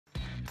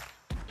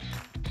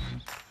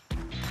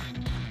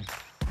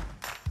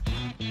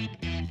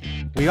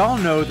We all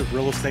know that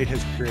real estate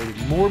has created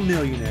more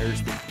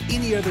millionaires than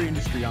any other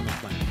industry on the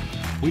planet.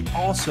 We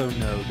also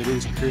know that it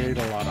has created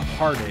a lot of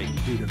heartache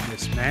due to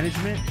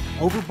mismanagement,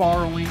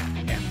 overborrowing,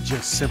 and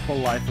just simple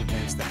life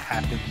events that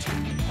happen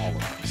to all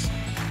of us.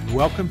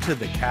 Welcome to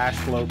the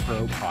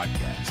CashFlowPro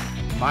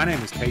podcast. My name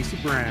is Casey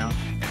Brown,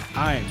 and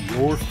I am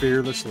your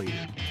fearless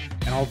leader.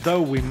 And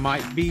although we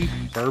might be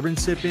bourbon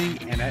sipping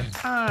and at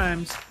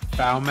times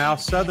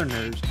foul-mouthed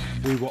Southerners,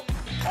 we will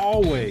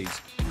always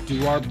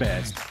do our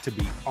best to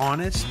be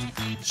honest,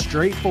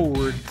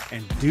 straightforward,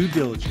 and due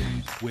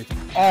diligent with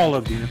all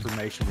of the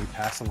information we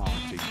pass along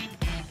to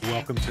you.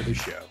 Welcome to the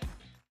show.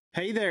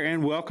 Hey there,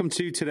 and welcome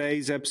to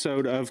today's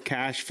episode of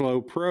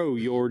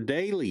CashFlowPro, your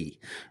daily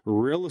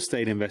real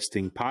estate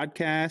investing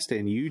podcast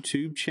and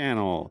YouTube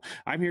channel.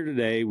 I'm here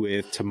today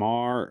with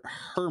Tamar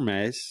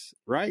Hermes,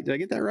 right? Did I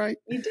get that right?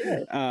 You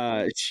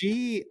did.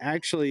 She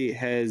actually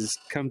has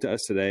come to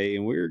us today,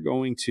 and we're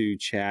going to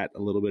chat a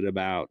little bit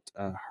about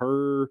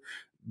her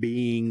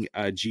being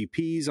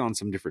GPs on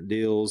some different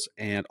deals.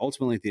 And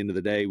ultimately, at the end of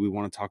the day, we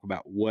want to talk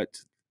about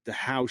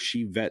how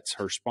she vets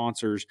her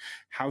sponsors,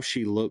 how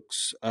she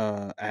looks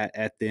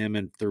at them,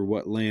 and through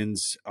what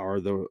lens are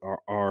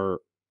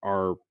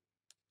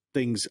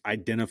things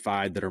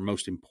identified that are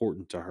most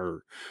important to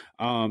her.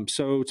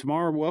 So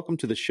Tamar, welcome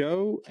to the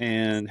show.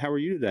 And how are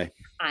you today?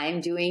 I'm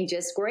doing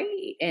just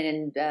great.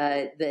 And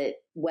the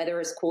weather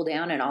has cooled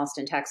down in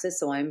Austin, Texas,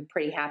 so I'm a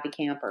pretty happy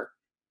camper.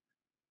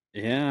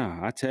 Yeah,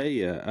 I tell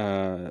you,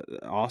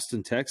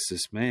 Austin,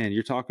 Texas, man,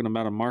 you're talking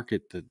about a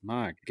market that,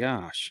 my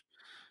gosh,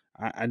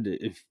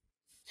 it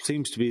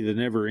seems to be the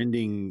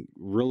never-ending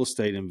real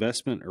estate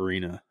investment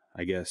arena,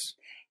 I guess.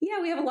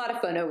 Yeah, we have a lot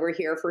of fun over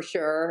here for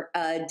sure.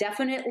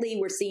 Definitely,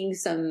 we're seeing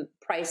some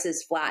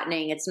prices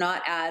flattening. It's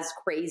not as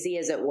crazy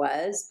as it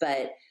was,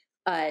 but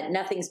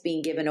nothing's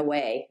being given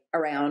away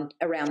around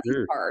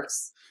these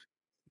parts.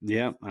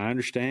 Yeah, I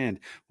understand.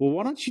 Well,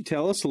 why don't you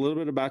tell us a little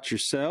bit about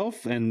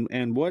yourself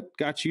and what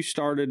got you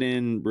started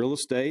in real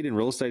estate and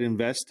real estate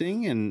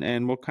investing,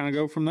 and we'll kind of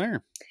go from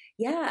there.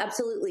 Yeah,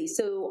 absolutely.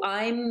 So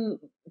I'm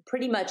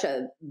pretty much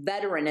a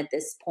veteran at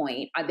this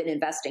point. I've been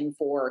investing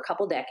for a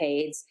couple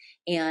decades,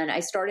 and I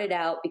started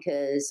out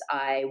because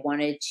I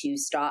wanted to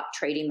stop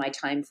trading my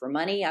time for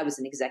money. I was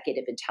an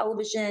executive in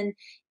television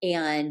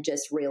and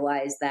just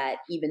realized that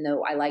even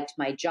though I liked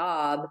my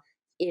job,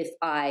 if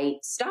I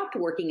stopped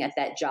working at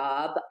that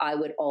job, I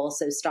would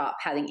also stop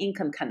having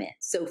income come in.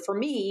 So for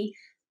me,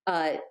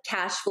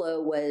 cash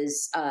flow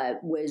was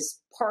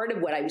part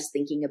of what I was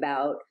thinking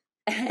about.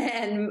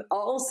 And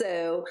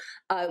also,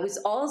 was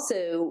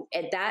also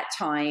at that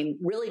time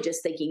really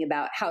just thinking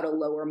about how to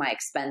lower my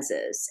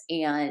expenses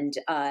and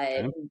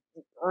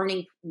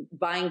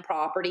buying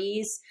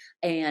properties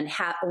and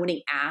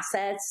owning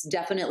assets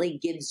definitely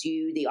gives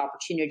you the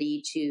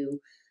opportunity to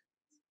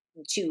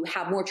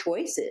have more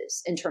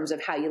choices in terms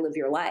of how you live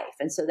your life.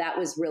 And so that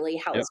was really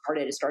how it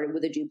started. It started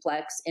with a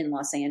duplex in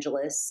Los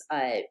Angeles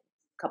a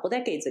couple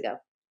decades ago.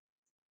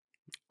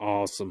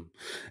 Awesome.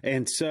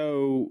 And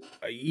so,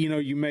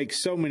 you make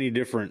so many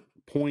different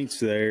points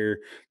there,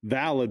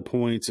 valid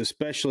points,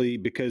 especially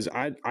because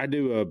I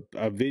do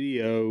a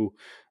video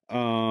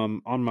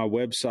on my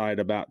website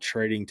about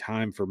trading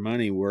time for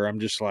money, where I'm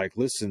just like,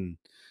 listen,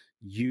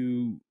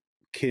 you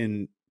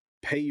can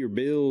pay your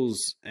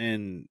bills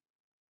and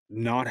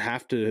not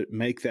have to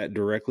make that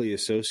directly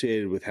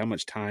associated with how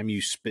much time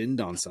you spend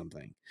on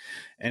something.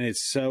 And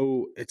it's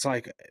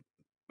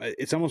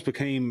almost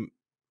became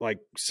like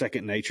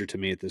second nature to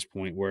me at this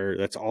point, where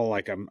that's all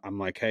like, I'm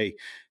like, hey,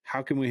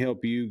 how can we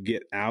help you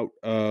get out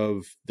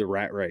of the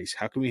rat race?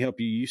 How can we help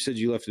you? You said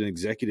you left an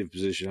executive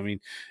position. I mean,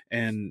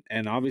 and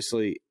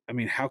obviously, I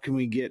mean, how can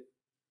we get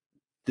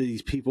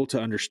these people to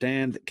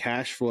understand that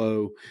cash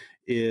flow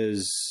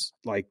is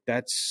like,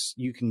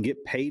 you can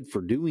get paid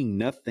for doing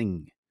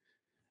nothing.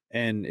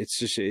 And it's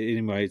just,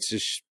 anyway, it's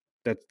just,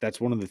 that's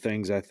one of the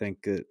things I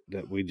think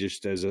that we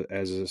just, as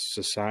a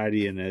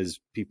society and as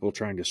people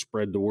trying to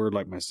spread the word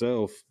like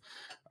myself,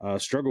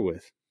 struggle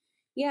with.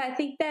 Yeah, I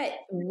think that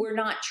we're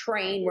not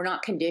trained, we're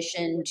not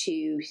conditioned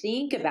to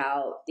think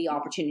about the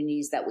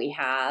opportunities that we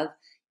have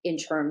in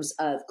terms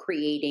of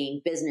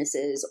creating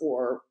businesses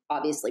or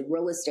obviously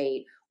real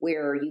estate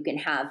where you can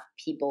have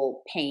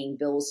people paying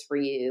bills for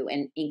you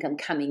and income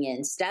coming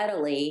in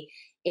steadily.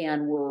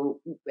 And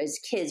as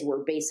kids,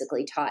 we're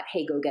basically taught,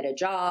 hey, go get a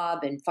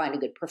job and find a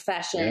good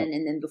profession. Yep.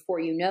 And then before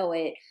you know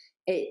it,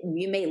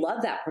 you may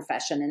love that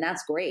profession and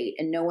that's great.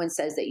 And no one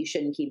says that you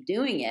shouldn't keep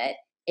doing it.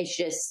 It's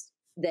just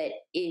that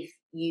if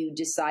you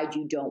decide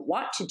you don't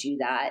want to do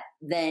that,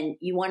 then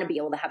you want to be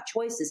able to have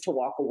choices to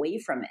walk away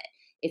from it.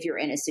 If you're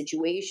in a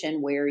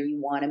situation where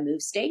you want to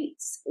move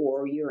states,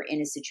 or you're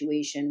in a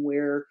situation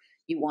where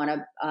you want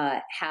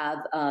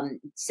to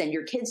send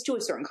your kids to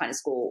a certain kind of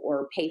school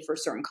or pay for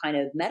certain kind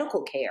of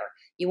medical care,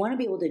 you want to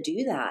be able to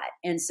do that.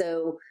 And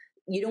so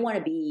you don't want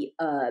to be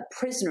a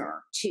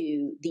prisoner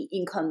to the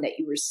income that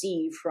you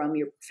receive from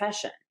your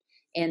profession.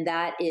 And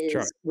that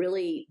is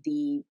really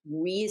the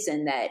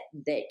reason that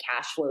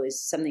cash flow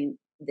is something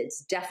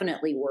that's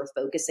definitely worth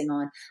focusing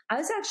on. I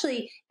was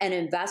actually an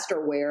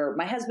investor where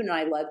my husband and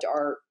I loved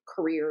our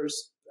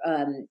careers,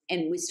 and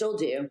we still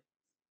do.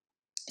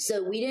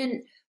 So we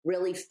didn't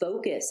really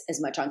focus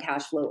as much on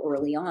cash flow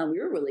early on. We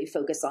were really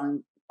focused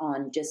on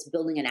just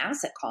building an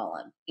asset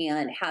column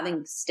and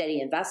having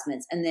steady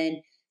investments. And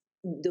then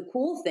the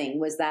cool thing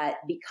was that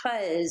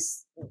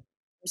because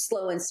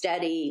slow and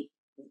steady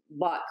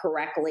bought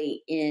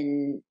correctly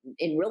in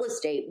real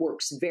estate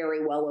works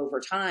very well over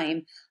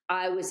time,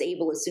 I was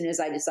able, as soon as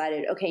I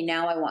decided, okay,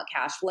 now I want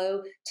cash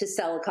flow, to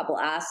sell a couple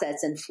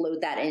assets and float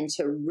that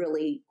into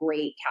really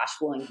great cash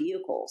flowing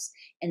vehicles.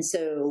 And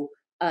so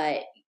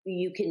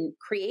you can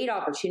create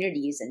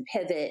opportunities and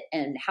pivot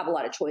and have a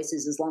lot of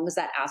choices as long as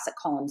that asset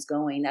column's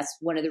going. That's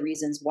one of the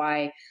reasons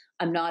why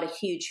I'm not a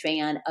huge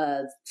fan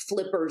of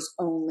flippers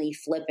only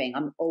flipping.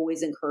 I'm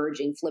always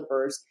encouraging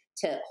flippers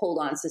to hold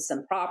on to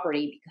some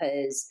property,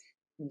 because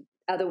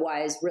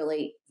otherwise,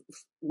 really,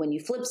 when you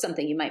flip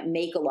something, you might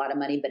make a lot of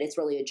money, but it's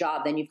really a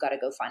job. Then you've got to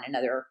go find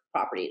another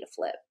property to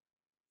flip.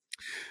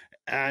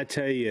 I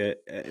tell you,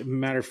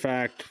 matter of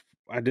fact,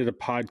 I did a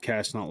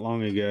podcast not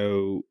long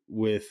ago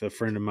with a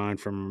friend of mine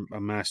from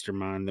a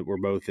mastermind that we're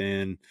both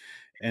in.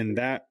 And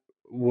that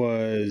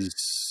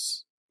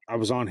was, I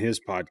was on his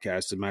podcast,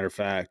 as a matter of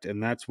fact.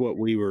 And that's what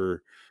we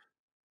were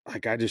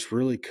like, I just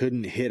really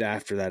couldn't hit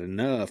after that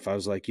enough. I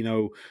was like,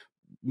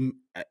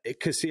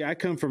 because see, I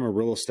come from a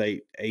real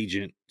estate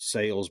agent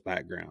sales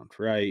background,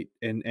 right?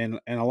 And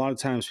a lot of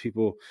times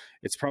people,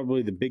 it's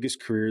probably the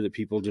biggest career that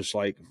people just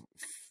like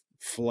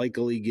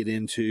flakily get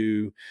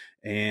into,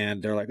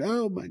 and they're like,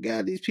 oh my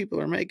God, these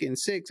people are making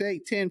 $6,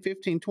 $8, $10,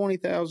 $15,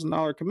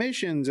 $20,000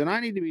 commissions, and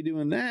I need to be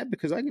doing that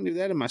because I can do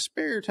that in my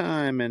spare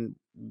time and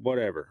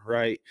whatever,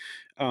 right?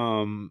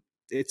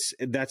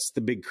 That's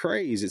the big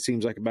craze. It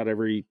seems like about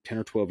every 10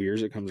 or 12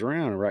 years it comes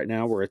around. And right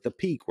now we're at the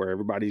peak where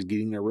everybody's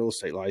getting their real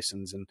estate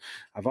license. And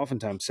I've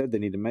oftentimes said they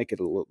need to make it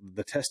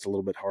the test a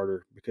little bit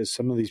harder, because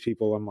some of these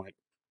people, I'm like,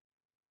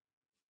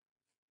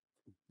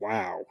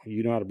 wow,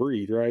 you know how to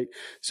breathe, right?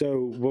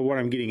 So, but what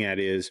I'm getting at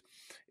is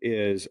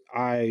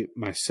I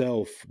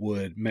myself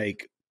would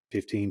make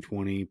 15,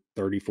 20,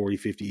 30, 40,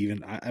 50,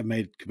 even I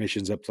made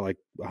commissions up to like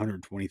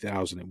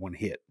 120,000 at one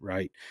hit,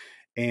 right?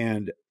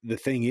 And the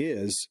thing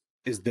is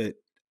that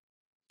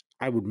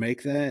I would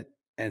make that.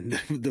 And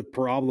the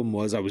problem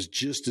was I was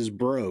just as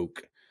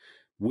broke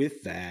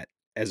with that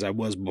as I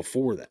was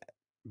before that,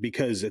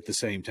 because at the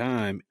same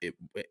time, it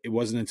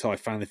wasn't until I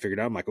finally figured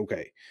out, I'm like,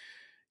 okay,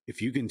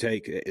 if you can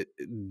take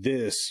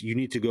this, you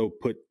need to go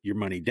put your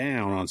money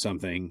down on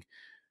something,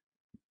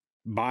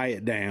 buy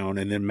it down,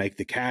 and then make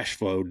the cash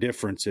flow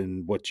difference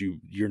in what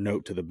your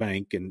note to the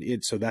bank.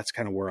 And so that's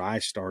kind of where I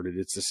started.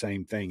 It's the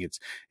same thing.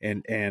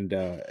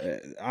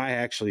 I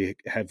actually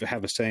have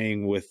a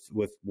saying with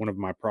one of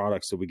my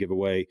products that we give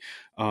away,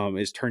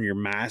 is turn your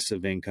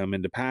massive income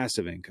into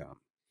passive income.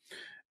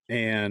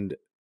 And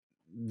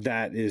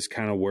that is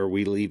kind of where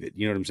we leave it.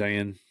 You know what I'm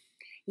saying?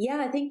 Yeah,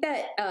 I think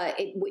that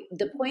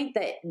the point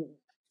that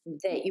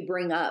you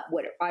bring up,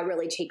 what I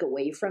really take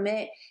away from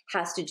it,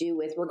 has to do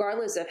with,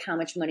 regardless of how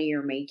much money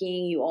you're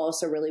making, you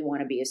also really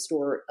want to be a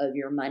steward of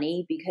your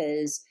money,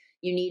 because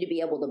you need to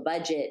be able to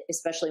budget,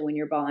 especially when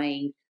you're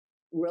buying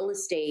real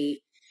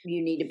estate.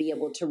 You need to be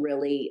able to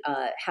really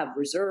have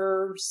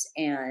reserves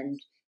and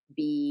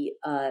be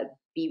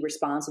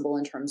responsible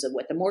in terms of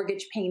what the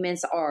mortgage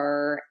payments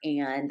are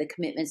and the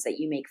commitments that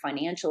you make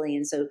financially.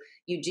 And so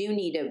you do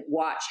need to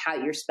watch how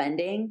you're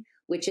spending,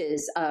 which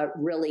is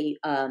really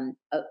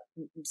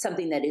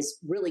something that is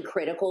really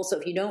critical. So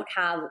if you don't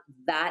have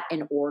that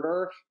in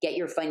order, get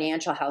your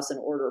financial house in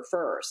order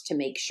first to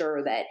make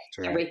sure that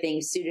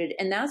everything's suited.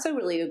 And that's a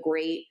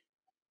great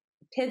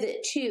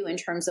pivot too, in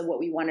terms of what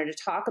we wanted to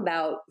talk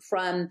about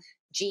from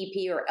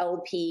GP or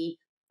LP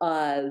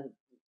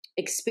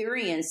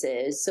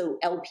experiences. So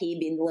LP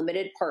being the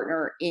limited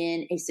partner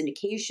in a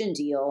syndication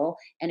deal.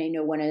 And I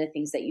know one of the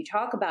things that you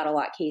talk about a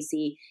lot,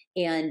 Casey,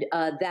 and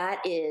that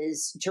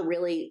is to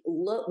really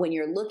look, when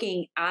you're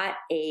looking at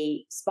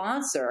a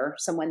sponsor,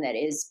 someone that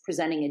is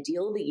presenting a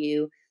deal to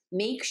you,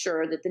 make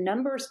sure that the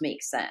numbers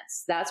make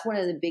sense. That's one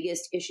of the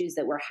biggest issues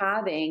that we're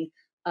having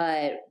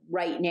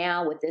right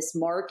now with this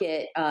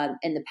market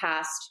in the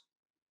past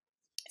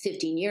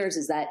 15 years,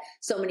 is that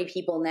so many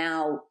people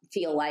now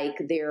feel like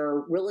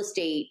they're real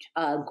estate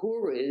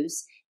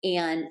gurus,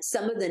 and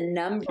some of the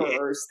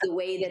numbers, the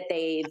way that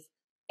they've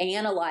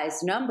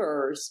analyzed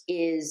numbers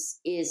is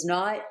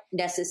not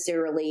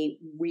necessarily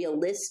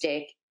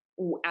realistic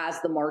as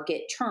the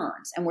market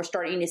turns. And we're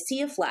starting to see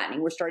a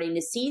flattening. We're starting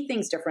to see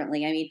things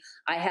differently. I mean,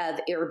 I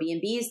have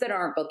Airbnbs that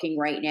aren't booking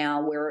right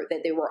now where that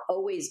they were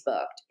always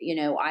booked.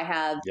 I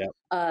have,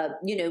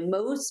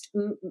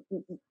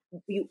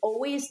 you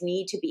always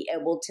need to be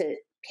able to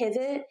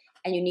pivot,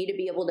 and you need to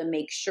be able to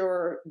make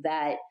sure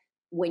that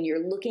when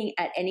you're looking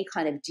at any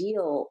kind of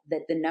deal,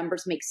 that the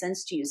numbers make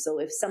sense to you. So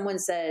if someone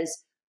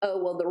says,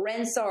 oh, well, the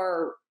rents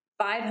are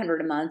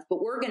 $500 a month,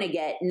 but we're going to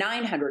get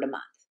 $900 a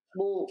month.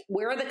 Well,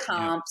 where are the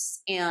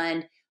comps,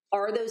 and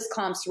are those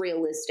comps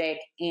realistic?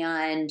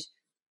 And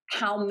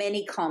how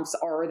many comps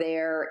are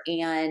there?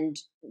 And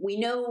we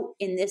know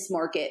in this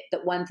market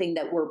that one thing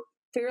that we're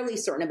fairly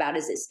certain about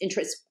is this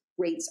interest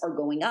rates are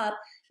going up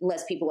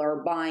unless people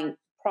are buying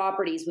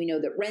properties. We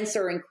know that rents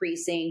are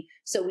increasing.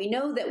 So we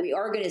know that we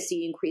are going to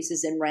see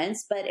increases in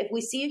rents. But if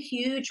we see a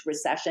huge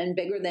recession,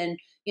 bigger than,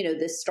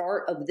 the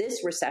start of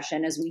this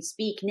recession as we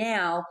speak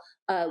now,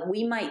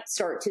 we might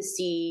start to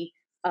see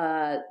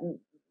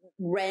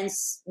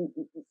rents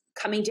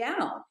coming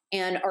down.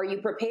 And are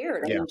you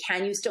prepared? I mean,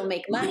 can you still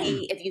make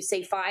money if you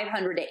say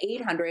 500 to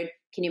 800?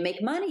 Can you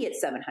make money at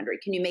 700?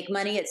 Can you make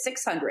money at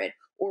 600?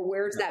 Or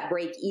where's that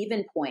break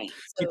even point?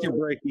 So, Get your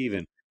break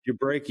even. Your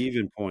break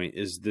even point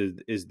is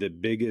the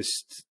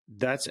biggest.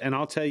 And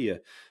I'll tell you,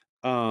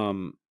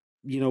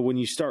 when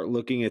you start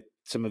looking at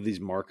some of these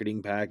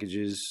marketing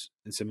packages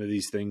and some of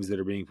these things that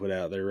are being put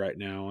out there right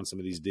now on some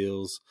of these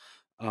deals,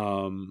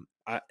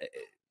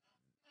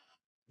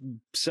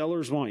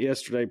 sellers want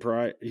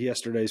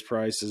yesterday's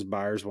prices,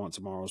 buyers want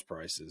tomorrow's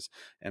prices.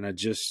 And I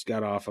just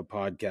got off a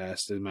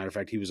podcast. As a matter of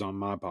fact, he was on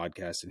my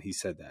podcast and he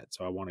said that.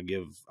 So I want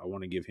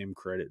to give him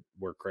credit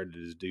where credit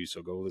is due.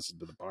 So go listen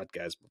to the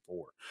podcast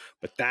before.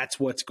 But that's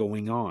what's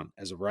going on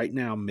as of right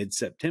now,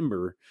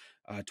 mid-September,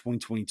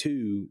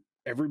 2022.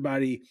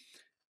 Everybody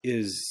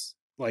is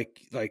like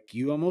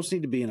you almost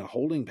need to be in a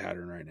holding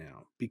pattern right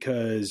now,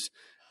 because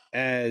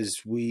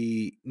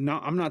I'm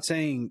not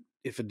saying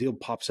if a deal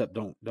pops up,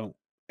 don't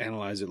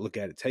analyze it, look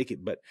at it, take it.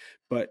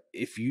 But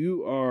if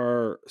you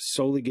are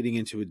solely getting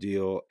into a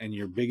deal and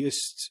your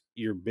biggest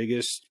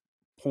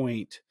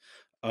point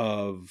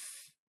of,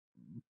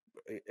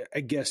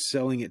 I guess,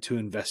 selling it to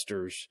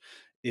investors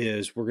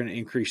is we're going to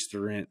increase the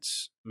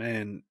rents,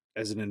 man,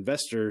 as an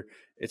investor,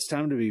 it's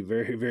time to be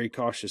very, very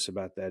cautious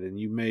about that. And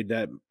you made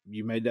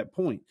that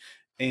point.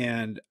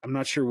 And I'm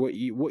not sure what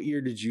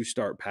year did you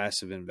start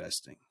passive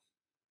investing?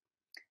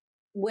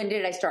 When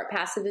did I start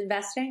passive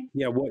investing?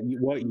 Yeah,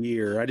 what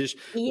year? Because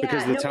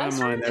the timeline. I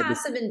started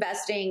passive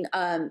investing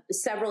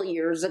several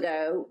years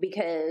ago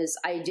because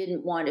I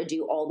didn't want to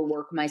do all the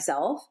work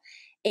myself,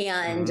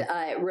 and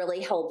it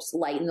really helps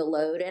lighten the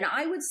load. And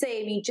I would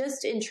say,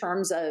 just in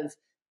terms of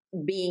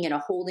being in a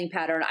holding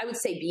pattern, I would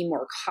say be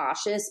more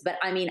cautious. But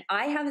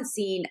I've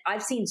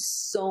seen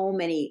so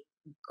many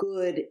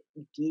good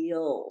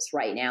deals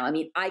right now.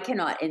 I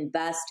cannot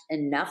invest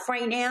enough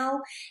right now,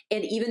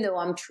 and even though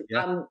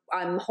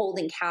I'm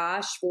holding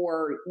cash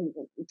for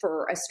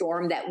a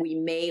storm that we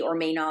may or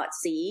may not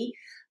see,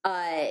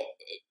 I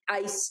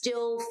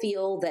still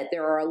feel that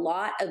there are a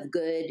lot of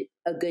good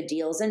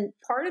deals, and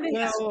part of it.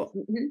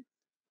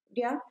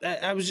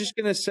 I was just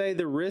going to say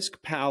the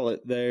risk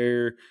palette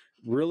there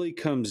really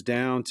comes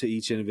down to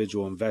each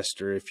individual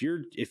investor. If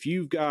you're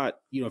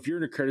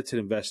an accredited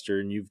investor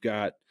and you've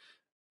got,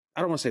 I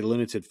don't want to say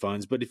limited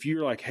funds, but if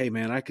you're like, hey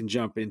man, I can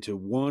jump into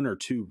one or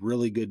two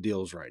really good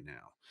deals right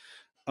now.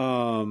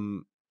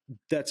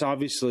 That's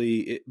obviously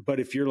it. But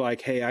if you're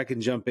like, hey, I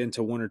can jump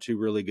into one or two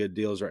really good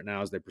deals right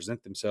now as they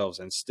present themselves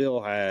and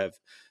still have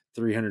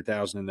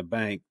 300,000 in the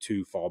bank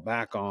to fall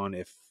back on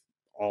if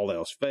all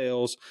else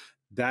fails,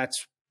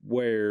 that's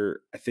where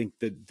I think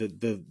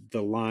the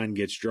line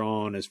gets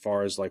drawn as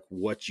far as like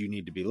what you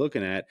need to be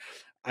looking at.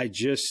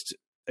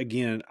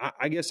 Again,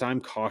 I guess I'm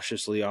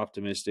cautiously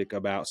optimistic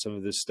about some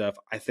of this stuff.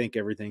 I think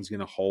everything's going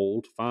to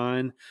hold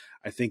fine.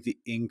 I think the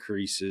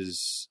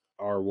increases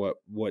are what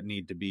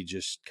need to be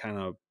just kind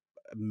of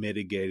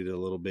mitigated a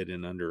little bit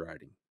in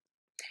underwriting.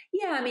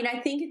 Yeah,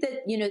 I think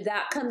that,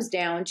 that comes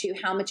down to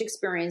how much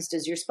experience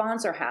does your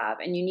sponsor have?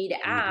 And you need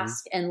to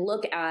ask and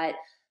look at,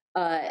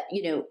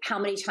 how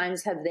many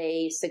times have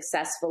they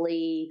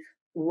successfully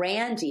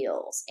ran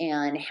deals,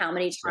 and how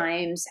many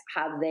times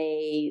have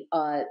they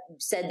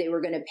said they were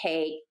going to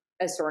pay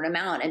a certain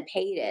amount and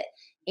paid it,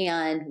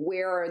 and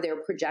where are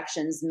their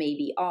projections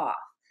maybe off.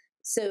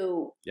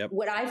 So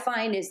what I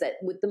find is that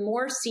with the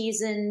more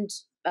seasoned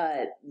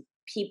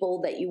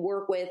people that you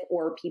work with,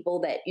 or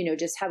people that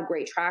just have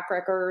great track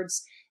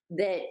records,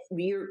 that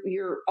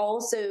you're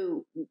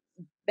also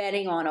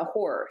betting on a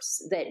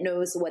horse that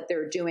knows what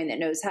they're doing, that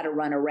knows how to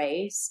run a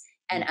race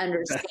and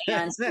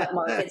understands what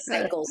market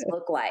cycles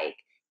look like.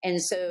 And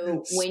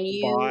so when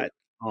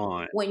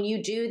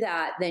you do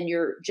that, then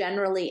you're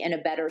generally in a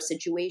better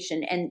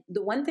situation. And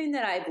the one thing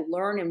that I've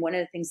learned, and one of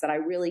the things that I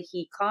really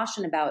heed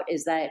caution about,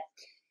 is that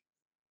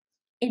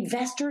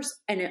investors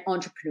and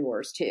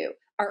entrepreneurs too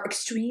are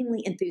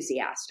extremely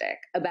enthusiastic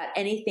about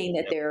anything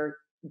that they're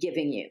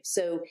giving you.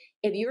 So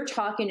if you're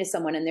talking to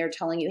someone and they're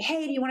telling you,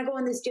 hey, do you want to go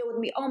on this deal with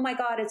me? Oh my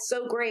God, it's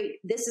so great.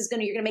 You're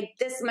going to make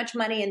this much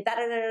money and da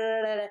da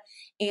da da da.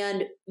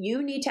 And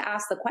you need to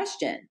ask the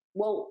question,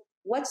 well,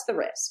 what's the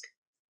risk?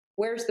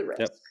 Where's the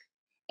risk?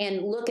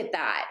 And look at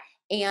that.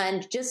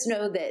 And just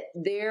know that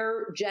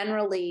they're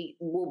generally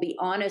will be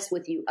honest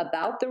with you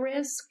about the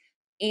risk.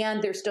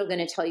 And they're still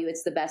going to tell you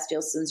it's the best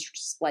deal since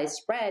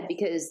sliced bread,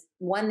 because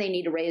one, they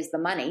need to raise the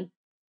money,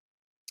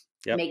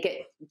 make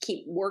it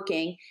keep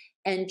working.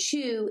 And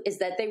two is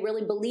that they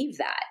really believe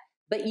that.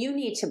 but you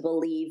need to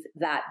believe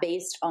that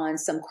based on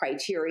some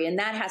criteria, and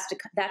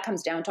that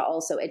comes down to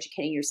also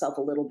educating yourself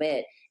a little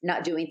bit,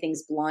 not doing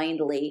things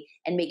blindly,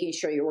 and making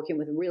sure you're working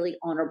with really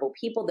honorable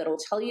people that'll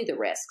tell you the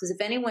risk. Because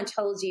if anyone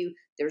tells you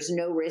there's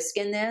no risk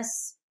in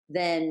this,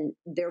 then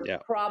they're Yeah.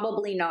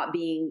 probably not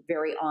being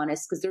very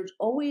honest, because there's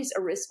always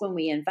a risk when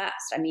we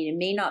invest. I mean, it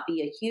may not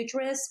be a huge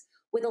risk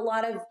with a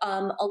lot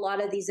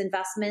of these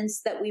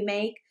investments that we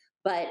make,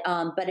 but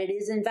it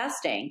is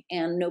investing,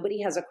 and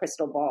nobody has a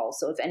crystal ball.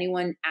 So if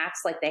anyone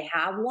acts like they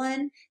have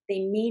one,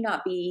 they may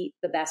not be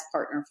the best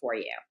partner for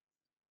you.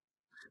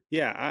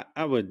 Yeah,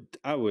 I would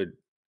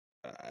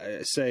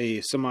say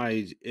if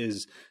somebody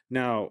is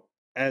now,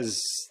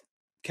 as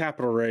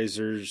capital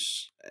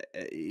raisers,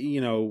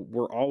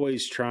 we're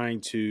always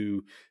trying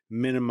to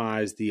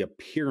minimize the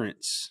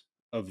appearance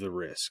of the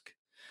risk.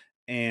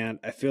 And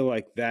I feel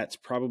like that's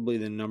probably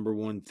the number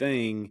one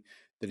thing,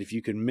 that if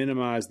you can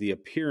minimize the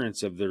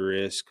appearance of the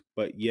risk,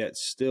 but yet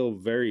still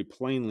very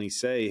plainly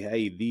say,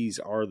 hey, these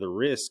are the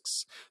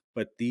risks,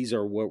 but these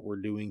are what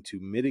we're doing to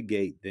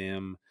mitigate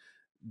them,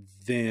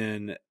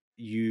 then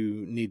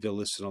you need to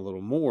listen a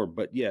little more.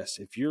 But yes,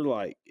 if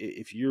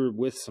you're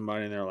with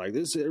somebody and they're like,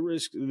 this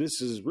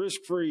is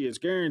risk free, it's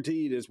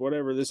guaranteed, it's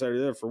whatever, this, that, or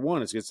the other, for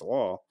one, it's against the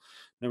law.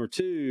 Number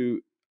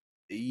two,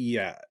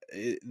 yeah,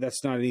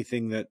 that's not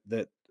anything that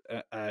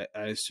I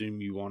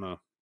assume you want to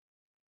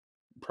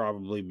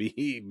probably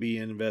be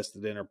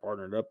invested in or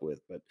partnered up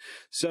with. But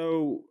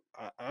so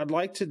I'd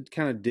like to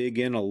kind of dig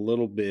in a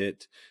little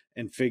bit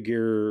and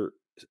figure.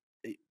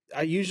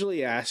 I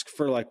usually ask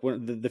for, like,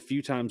 one the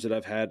few times that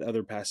I've had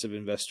other passive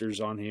investors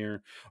on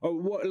here. Oh,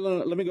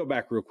 let me go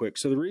back real quick.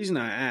 So the reason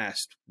I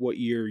asked what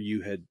year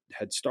you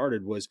had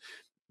started was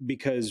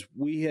because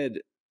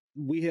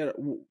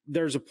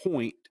there's a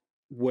point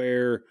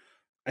where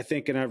I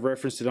think, and I've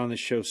referenced it on this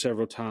show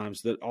several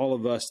times, that all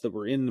of us that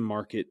were in the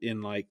market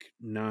in like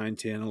 9,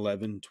 10,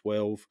 11,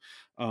 12.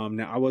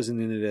 Now I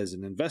wasn't in it as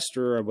an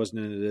investor. I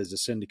wasn't in it as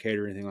a syndicator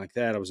or anything like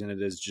that. I was in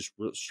it as just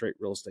straight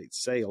real estate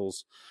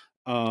sales.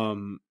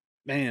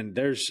 Man,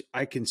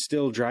 I can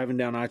still, driving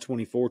down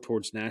I-24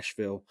 towards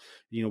Nashville,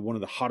 one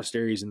of the hottest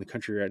areas in the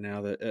country right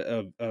now,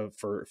 that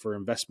for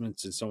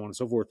investments and so on and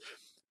so forth.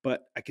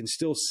 But I can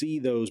still see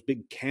those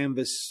big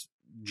canvas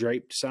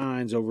draped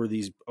signs over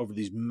these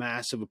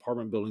massive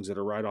apartment buildings that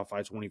are right off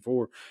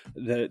I-24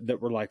 that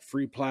were like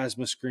free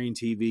plasma screen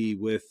TV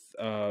with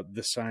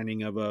the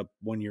signing of a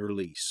 1-year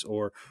lease,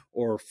 or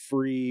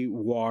free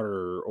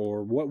water,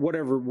 or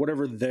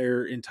whatever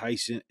their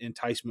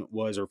enticement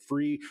was, or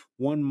free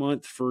 1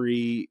 month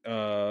free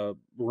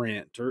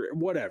rent, or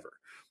whatever.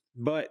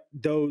 But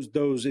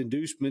those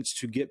inducements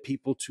to get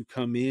people to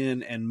come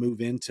in and move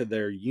into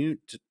their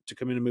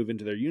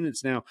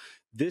units. Now,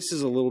 this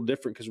is a little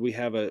different because we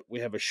have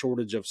a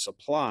shortage of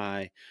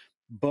supply.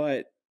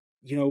 But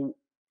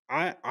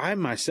I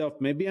myself,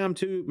 maybe I'm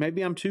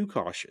too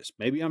cautious.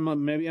 Maybe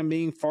I'm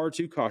being far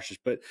too cautious.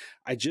 But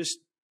I just,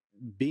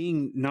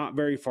 being not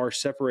very far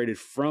separated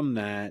from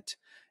that,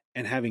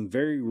 and having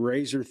very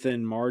razor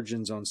thin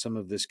margins on some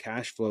of this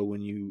cash flow,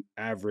 when you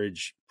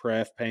average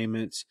pref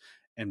payments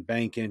and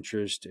bank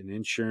interest and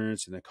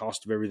insurance and the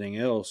cost of everything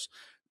else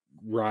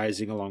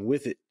rising along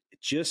with it, it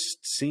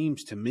just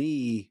seems to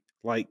me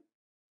like,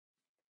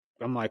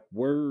 I'm like,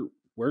 where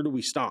do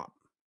we stop?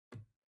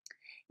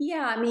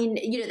 Yeah, I mean,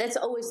 that's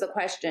always the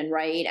question,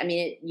 right? I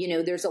mean,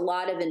 there's a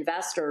lot of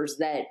investors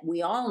that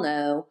we all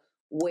know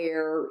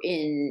where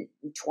in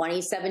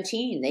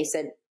 2017 they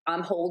said,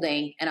 I'm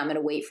holding and I'm going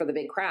to wait for the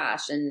big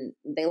crash. And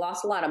they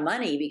lost a lot of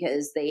money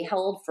because they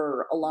held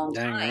for a long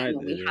Dang time right,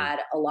 when we had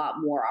a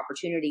lot more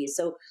opportunities.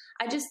 So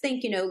I just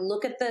think,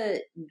 look at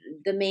the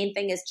main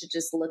thing is to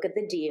just look at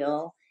the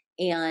deal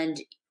and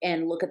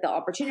look at the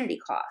opportunity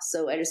cost.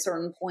 So at a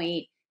certain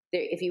point,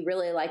 if you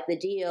really like the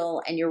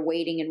deal and you're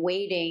waiting and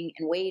waiting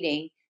and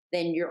waiting,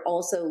 then you're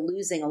also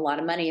losing a lot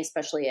of money,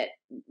 especially at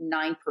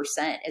 9%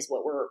 is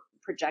what we're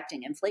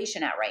projecting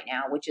inflation at right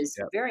now, which is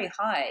Yep. very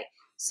high.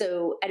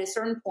 So at a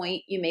certain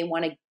point, you may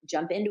want to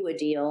jump into a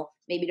deal.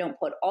 Maybe don't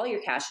put all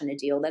your cash in a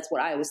deal. That's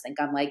what I always think.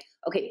 I'm like,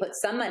 okay, put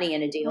some money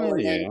in a deal, Oh,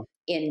 and yeah.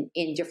 then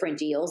in different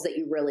deals that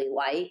you really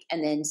like,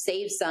 and then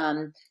save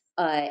some.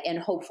 And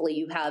hopefully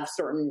you have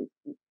certain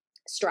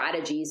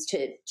strategies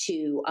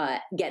to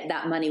get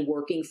that money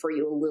working for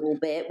you a little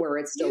bit where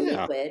it's still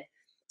Yeah. liquid,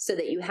 so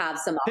that you have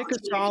some Pick a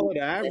solid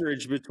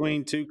average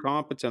between two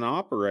competent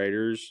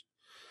operators,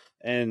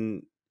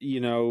 and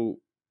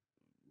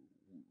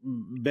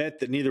bet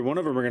that neither one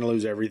of them are going to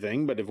lose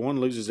everything. But if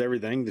one loses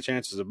everything, the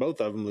chances of both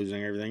of them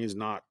losing everything is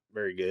not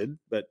very good.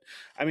 But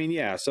I mean,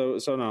 yeah, so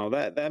no,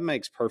 that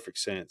makes perfect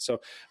sense. So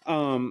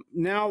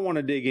now I want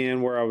to dig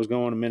in where I was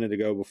going a minute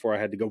ago before I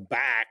had to go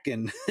back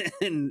and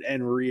and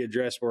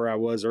readdress where I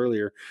was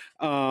earlier.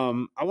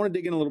 I want to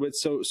dig in a little bit.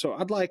 So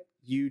I'd like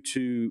you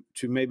to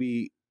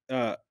maybe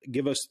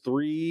give us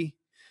 3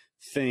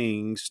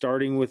 things,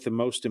 starting with the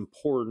most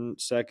important,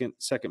 second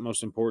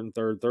most important,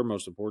 third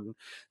most important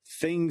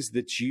things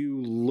that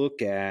you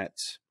look at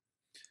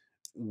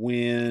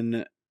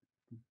when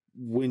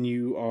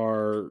you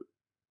are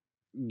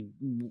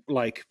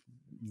like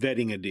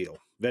vetting a deal,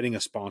 vetting a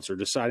sponsor,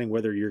 deciding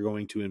whether you're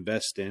going to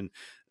invest in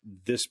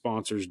this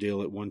sponsor's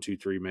deal at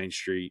 123 Main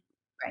Street,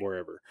 Right.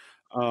 wherever.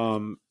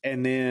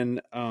 And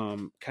then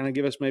kind of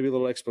give us maybe a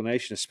little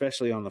explanation,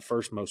 especially on the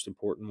first most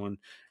important one.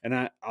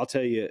 And I'll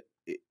tell you,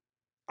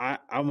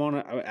 I want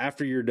to,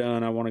 after you're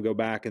done, I want to go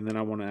back and then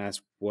I want to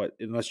ask what,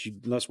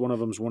 unless one of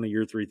them is one of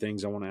your three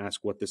things, I want to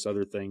ask what this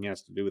other thing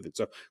has to do with it.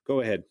 So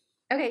go ahead.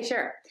 Okay,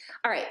 sure.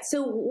 All right.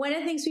 So one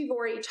of the things we've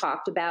already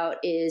talked about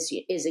is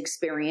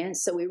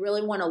experience. So we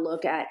really want to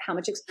look at how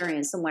much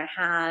experience someone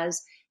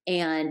has,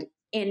 and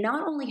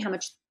not only how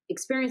much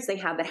experience they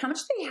have, but how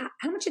much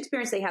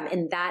experience they have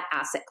in that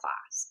asset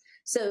class.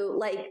 So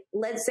like,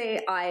 let's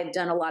say I've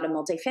done a lot of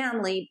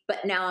multifamily,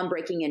 but now I'm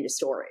breaking into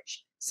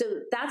storage. So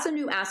that's a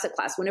new asset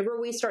class. Whenever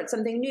we start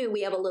something new,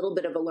 we have a little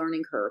bit of a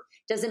learning curve.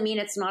 Doesn't mean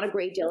it's not a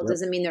great deal. It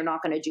doesn't mean they're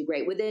not going to do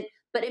great with it,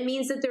 but it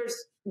means that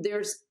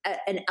there's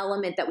an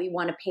element that we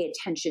want to pay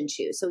attention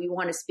to. So you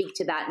want to speak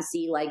to that and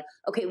see like,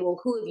 okay, well,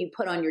 who have you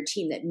put on your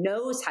team that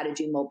knows how to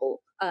do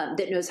mobile,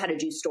 that knows how to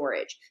do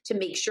storage, to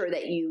make sure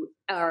that you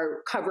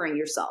are covering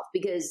yourself,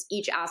 because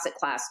each asset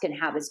class can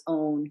have its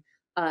own,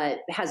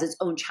 has its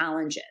own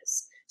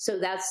challenges. So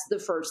that's the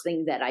first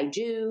thing that I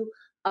do.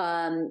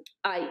 Again,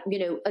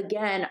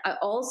 I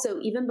also,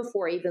 even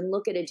before I even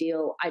look at a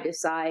deal, I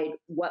decide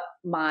what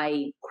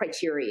my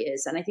criteria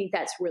is. And I think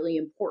that's really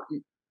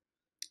important.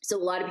 So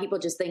a lot of people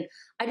just think,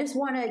 I just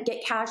want to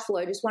get cash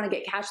flow. I just want to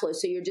get cash flow.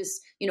 So you're just,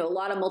 a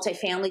lot of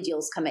multifamily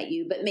deals come at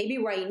you, but maybe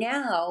right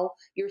now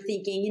you're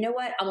thinking, you know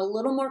what, I'm a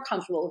little more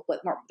comfortable with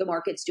what the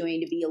market's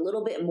doing, to be a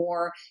little bit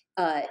more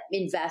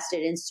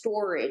invested in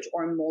storage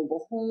or in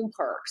mobile home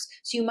parks.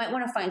 So you might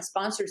want to find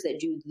sponsors that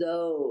do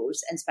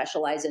those and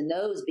specialize in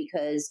those,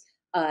 because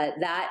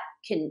that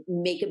can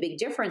make a big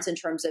difference in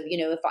terms of,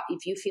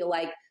 if you feel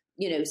like,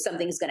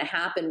 something's going to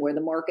happen where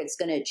the market's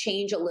going to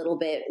change a little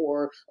bit,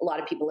 or a lot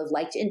of people have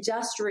liked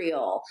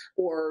industrial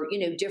or,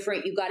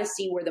 different, you got to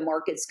see where the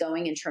market's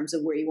going in terms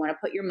of where you want to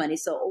put your money.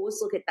 So always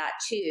look at that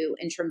too,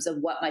 in terms of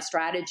what my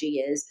strategy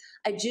is.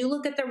 I do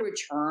look at the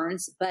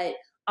returns, but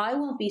I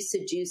won't be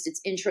seduced.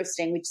 It's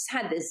interesting. We just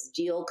had this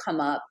deal come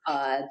up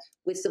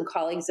with some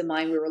colleagues of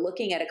mine. We were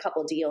looking at a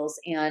couple deals,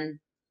 and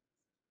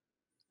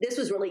this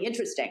was really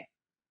interesting.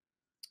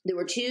 There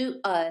were two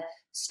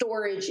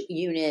storage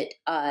unit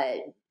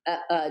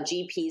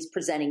GPs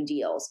presenting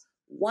deals.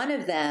 One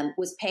of them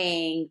was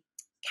paying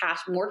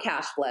more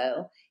cash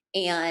flow,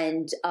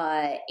 and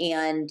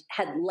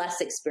had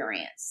less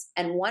experience,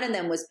 and one of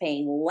them was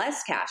paying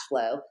less cash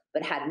flow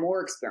but had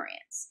more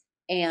experience.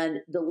 And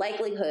the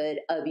likelihood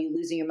of you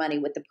losing your money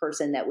with the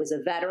person that was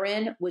a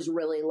veteran was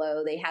really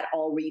low. They had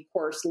all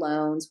recourse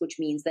loans, which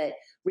means that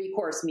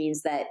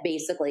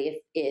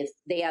basically if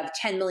they have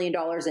 $10 million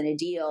in a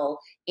deal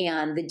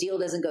and the deal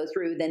doesn't go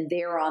through, then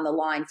they're on the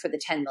line for the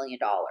 $10 million.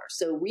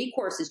 So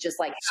recourse is just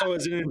like. So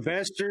as an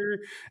investor,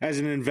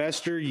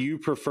 you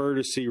prefer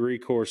to see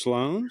recourse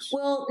loans?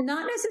 Well,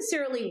 not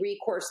necessarily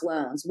recourse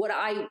loans. What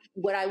I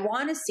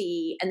want to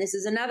see, and this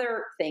is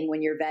another thing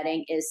when you're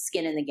vetting, is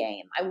skin in the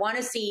game. I want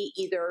to see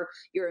either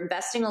you're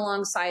investing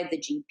alongside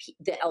the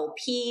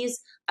LPs.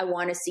 I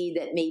want to see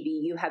that maybe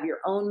you have your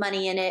own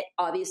money in it.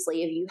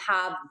 Obviously, if you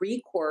have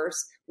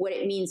recourse, what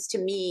it means to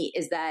me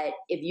is that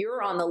if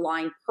you're on the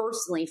line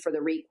personally for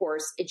the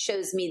recourse, it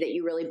shows me that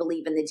you really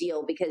believe in the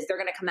deal, because they're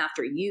going to come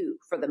after you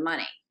for the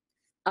money.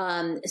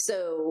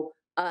 So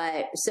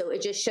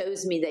it just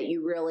shows me that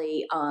you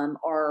really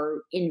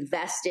are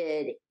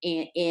invested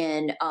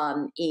in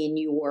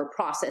your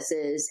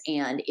processes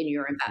and in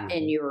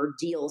your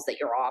deals that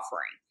you're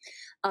offering.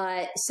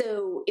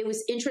 So it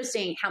was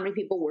interesting how many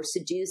people were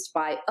seduced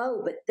by,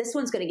 oh, but this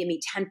one's going to give me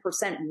 10%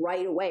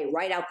 right away,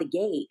 right out the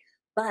gate.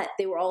 But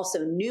they were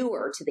also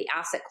newer to the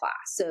asset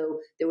class. So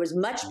there was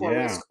much more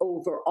risk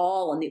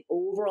overall. In the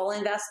overall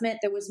investment,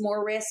 there was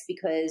more risk,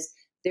 because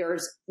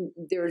there's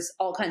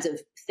all kinds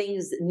of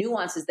things,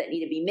 nuances that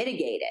need to be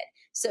mitigated.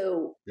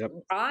 So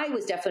I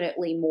was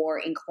definitely more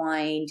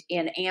inclined,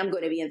 and am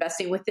going to be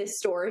investing with this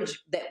storage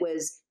that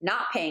was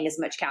not paying as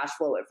much cash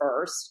flow at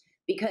first,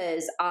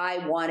 because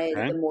I wanted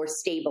the more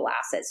stable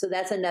assets. So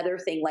that's another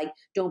thing. Like,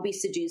 don't be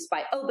seduced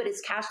by, oh, but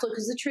it's cash flow.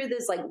 Because the truth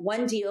is, like,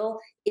 one deal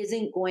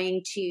isn't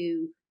going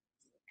to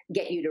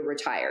get you to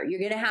retire. You're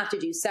going to have to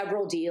do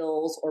several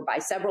deals or buy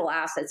several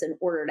assets in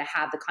order to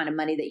have the kind of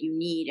money that you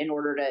need in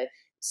order to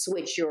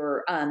switch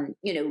your,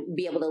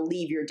 be able to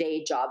leave your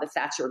day job if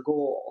that's your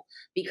goal.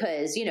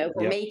 Because, if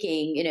we're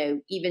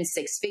making, even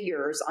six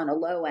figures on a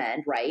low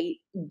end, right?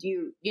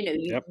 You're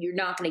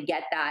not going to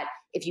get that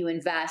if you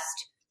invest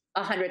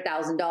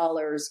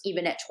 $100,000,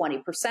 even at 20%,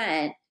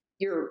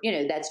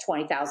 that's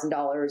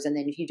 $20,000. And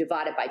then if you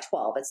divide it by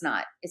 12, it's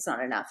not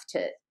enough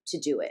to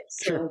do it.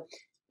 So,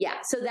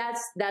 so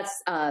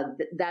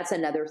that's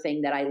another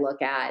thing that I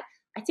look at.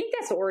 I think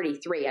that's already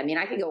three. I mean,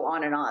 I could go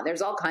on and on.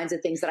 There's all kinds of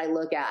things that I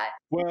look at.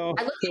 Well,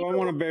 I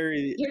want to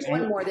bury. Here's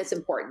one more that's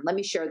important. Let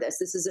me share this.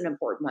 This is an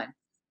important one.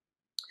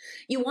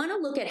 You want to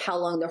look at how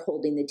long they're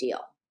holding the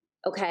deal.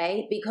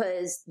 Okay.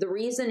 Because the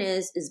reason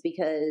is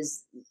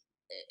because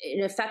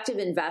an effective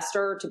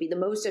investor, to be the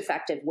most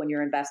effective when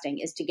you're investing,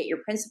 is to get your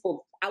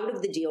principal out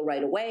of the deal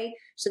right away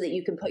so that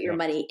you can put your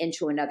money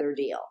into another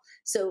deal.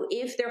 So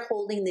if they're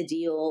holding the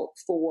deal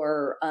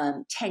for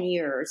 10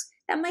 years,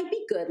 that might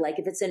be good. Like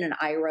if it's in an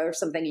IRA or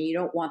something and you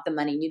don't want the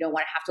money and you don't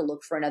want to have to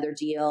look for another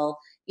deal,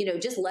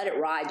 just let it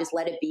ride, just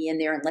let it be in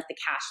there and let the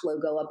cash flow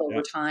go up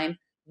over time.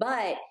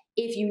 But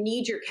if you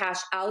need your cash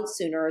out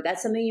sooner,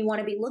 that's something you want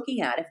to be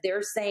looking at. If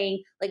they're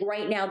saying, like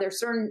right now, there's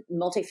certain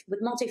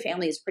with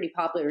multifamily is pretty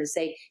popular to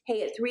say,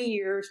 hey, at 3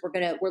 years,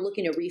 we're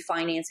looking to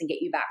refinance and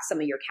get you back some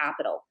of your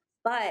capital.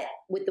 But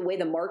with the way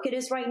the market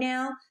is right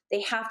now, they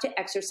have to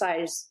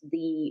exercise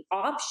the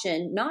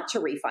option not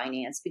to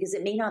refinance because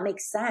it may not make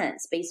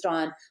sense based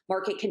on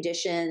market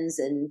conditions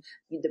and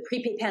the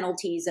prepay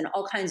penalties and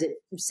all kinds of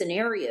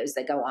scenarios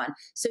that go on.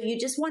 So you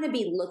just want to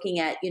be looking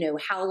at,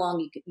 how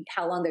long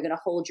they're going to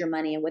hold your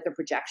money and what the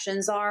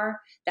projections are.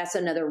 That's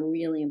another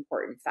really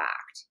important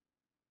fact.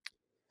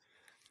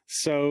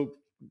 So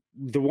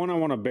the one I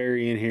want to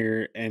bury in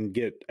here and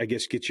get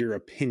your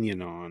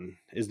opinion on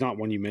is not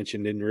one you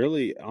mentioned. And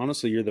really,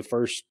 honestly, you're the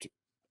first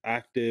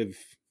active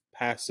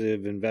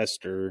passive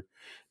investor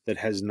that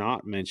has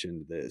not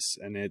mentioned this.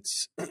 And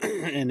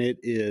it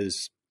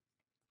is,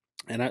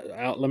 and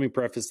let me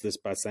preface this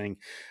by saying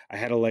I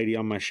had a lady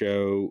on my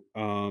show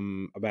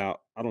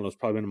about, I don't know, it's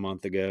probably been a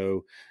month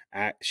ago.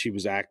 She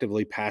was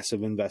actively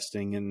passive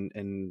investing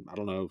in I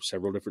don't know,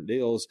 several different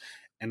deals.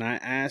 And I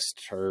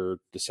asked her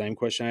the same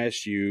question I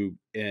asked you.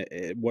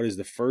 What is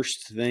the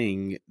first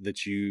thing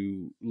that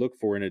you look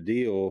for in a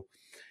deal?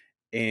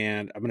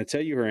 And I'm going to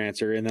tell you her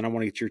answer, and then I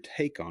want to get your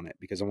take on it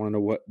because I want to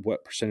know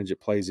what percentage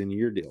it plays in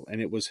your deal.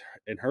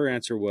 And her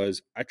answer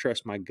was, I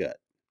trust my gut.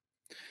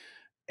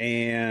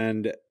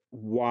 And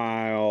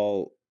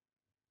while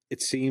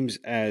it seems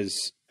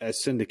as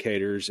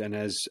syndicators and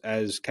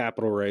as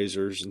capital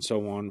raisers and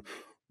so on,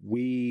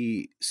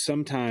 we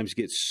sometimes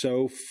get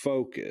so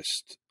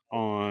focused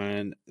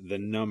on the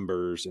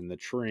numbers and the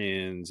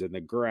trends and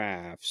the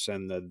graphs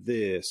and the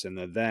this and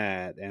the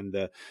that and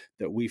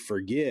that we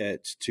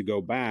forget to go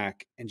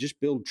back and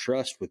just build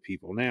trust with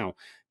people. Now,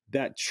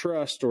 that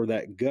trust or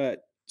that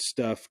gut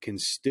stuff can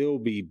still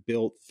be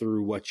built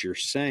through what you're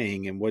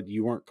saying and what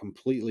you weren't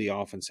completely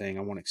off and saying,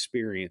 I want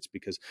experience,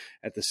 because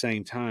at the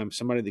same time,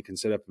 somebody that can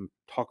sit up and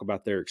talk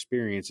about their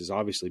experience is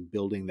obviously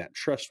building that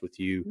trust with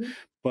you. Mm-hmm.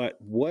 But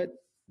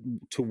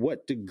to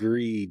what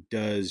degree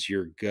does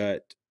your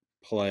gut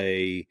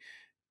play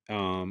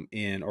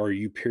in, or are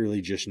you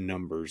purely just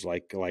numbers,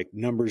 like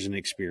numbers and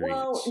experience?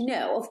 Well,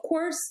 no, of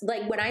course,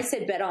 like when I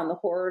said bet on the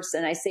horse,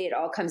 and I say it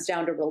all comes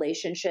down to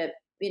relationship,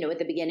 at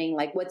the beginning,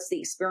 like what's the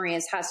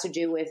experience has to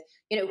do with,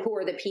 who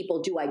are the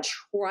people? Do I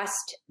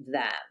trust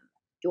them?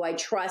 Do I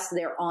trust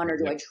their honor?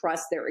 Do I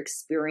trust their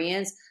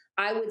experience?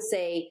 I would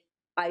say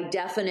I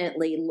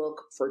definitely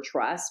look for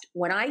trust.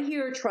 When I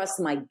hear trust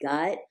my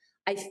gut,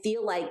 I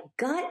feel like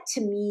gut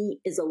to me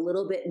is a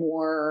little bit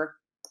more,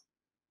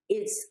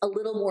 it's a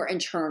little more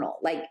internal.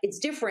 Like it's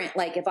different.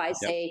 Like if I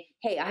say,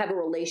 hey, I have a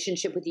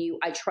relationship with you.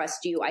 I trust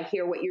you. I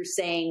hear what you're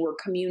saying. We're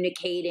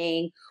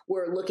communicating.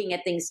 We're looking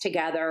at things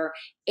together.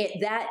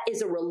 That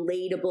is a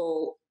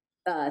relatable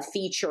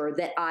feature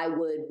that I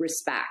would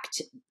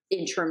respect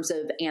in terms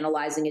of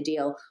analyzing a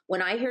deal.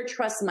 When I hear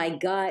trust my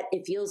gut,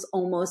 it feels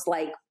almost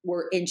like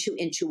we're into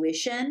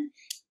intuition.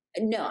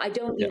 No, I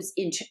don't use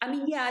I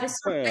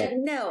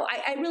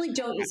really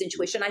don't use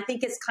intuition. I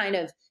think it's kind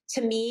of,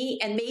 to me,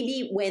 and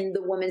maybe when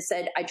the woman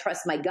said, I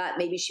trust my gut,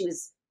 maybe she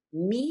was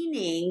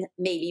meaning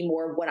maybe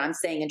more of what I'm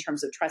saying in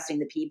terms of trusting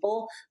the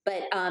people.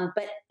 But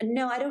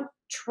no, I don't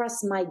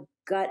trust my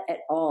gut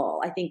at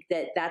all. I think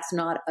that that's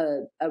not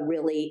a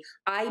really,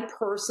 I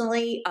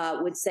personally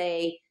would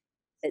say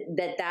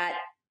that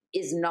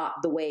is not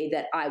the way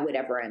that I would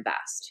ever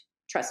invest,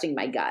 trusting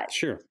my gut.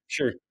 Sure.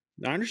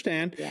 I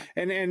understand. Yeah.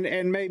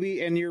 And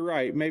maybe, and you're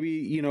right.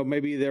 Maybe,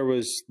 maybe there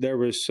was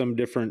some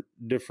different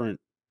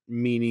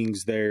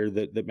meanings there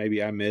that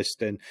maybe I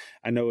missed. And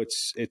I know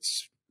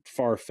it's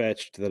far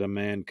fetched that a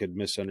man could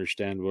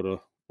misunderstand what a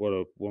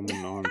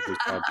woman on his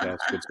podcast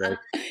would say.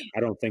 I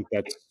don't think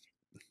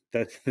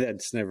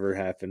that's never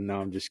happened.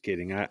 No, I'm just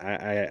kidding.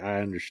 I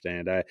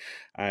understand.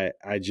 I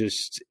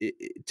just,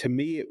 to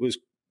me, it was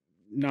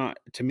not,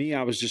 to me,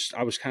 I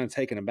was kind of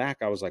taken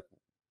aback. I was like,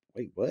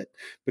 wait, what?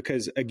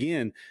 Because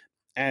again,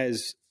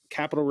 as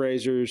capital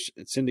raisers,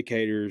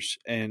 syndicators,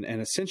 and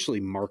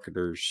essentially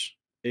marketers,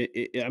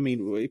 I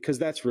mean, because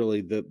that's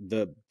really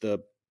the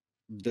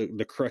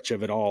crutch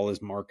of it all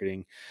is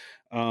marketing.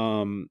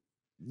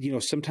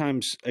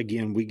 Sometimes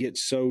again, we get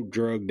so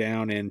drugged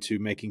down into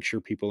making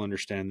sure people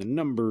understand the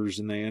numbers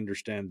and they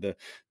understand the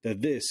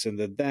this and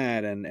the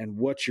that and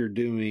what you're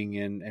doing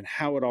and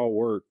how it all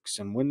works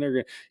and when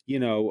they're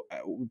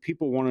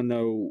people want to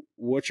know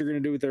what you're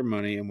going to do with their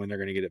money and when they're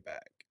going to get it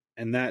back.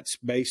 And that's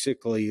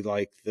basically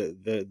like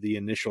the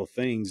initial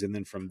things. And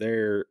then from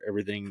there,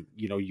 everything,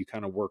 you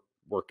kind of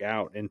work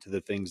out into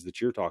the things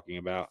that you're talking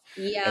about.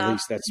 Yeah. At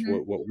least that's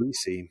what we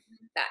see.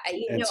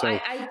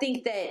 I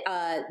think that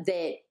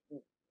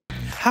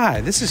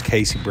Hi, this is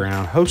Casey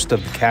Brown, host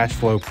of the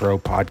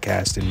CashFlowPro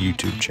podcast and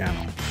YouTube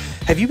channel.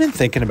 Have you been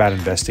thinking about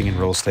investing in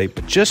real estate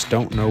but just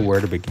don't know where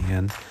to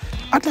begin?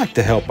 I'd like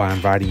to help by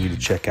inviting you to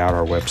check out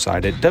our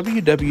website at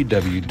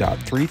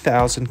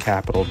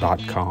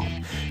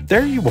www.3000capital.com.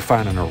 There you will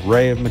find an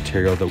array of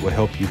material that will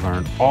help you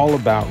learn all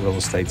about real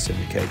estate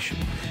syndication.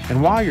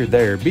 And while you're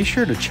there, be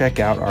sure to check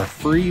out our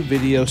free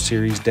video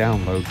series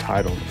download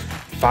titled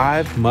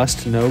 5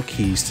 Must-Know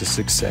Keys to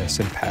Success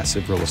in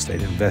Passive Real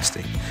Estate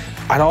Investing.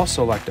 I'd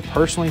also like to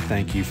personally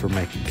thank you for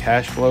making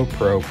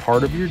CashFlowPro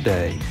part of your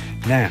day.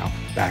 Now,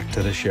 back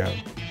to the show.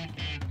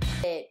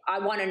 I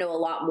want to know a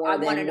lot more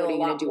than what are you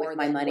going to do with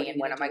my money and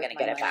when am I going to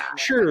get it back?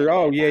 Sure.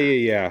 Oh,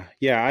 yeah.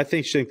 I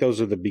think those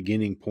are the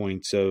beginning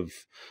points of.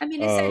 I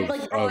mean, it's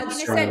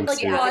that's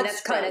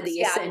kind of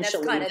the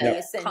essential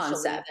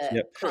concept.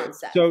 Yep.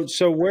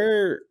 So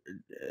where,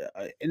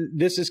 and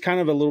this is kind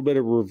of a little bit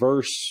of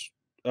reverse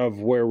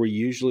of where we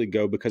usually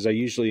go, because I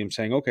usually am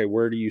saying, okay,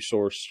 where do you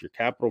source your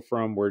capital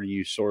from? Where do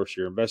you source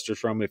your investors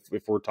from?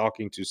 If we're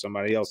talking to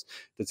somebody else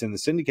that's in the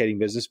syndicating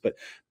business, but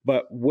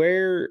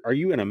where are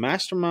you in a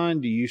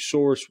mastermind?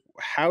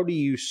 How do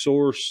you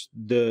source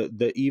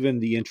even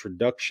the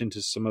introduction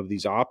to some of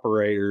these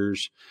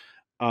operators,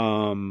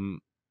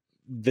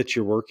 that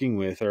you're working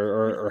with,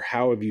 or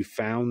how have you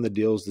found the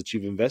deals that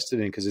you've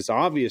invested in? Because it's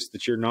obvious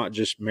that you're not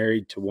just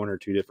married to one or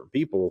two different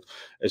people,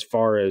 as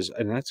far as,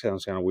 and that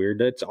sounds kind of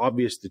weird. It's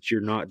obvious that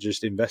you're not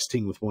just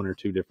investing with one or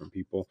two different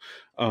people.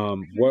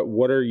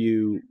 Where are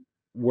you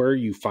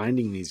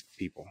finding these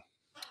people?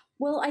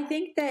 Well, I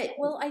think that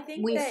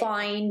we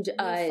find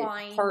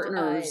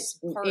partners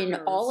in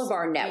all of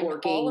our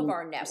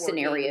networking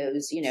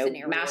scenarios. You know,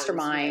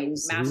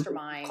 masterminds,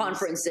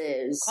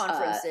 conferences,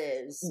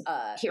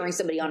 hearing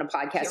somebody on a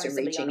podcast and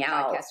reaching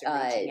out,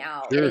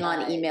 getting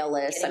on email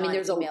lists. I mean,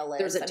 there's a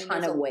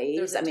ton of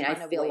ways. I mean, I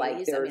feel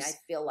like there's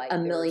a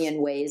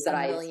million ways that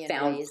I've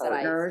found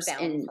partners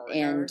and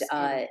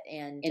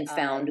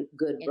found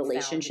good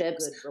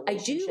relationships. I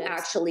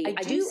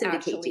do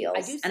syndicate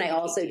deals, and I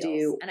also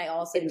do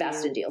invest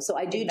in deals. So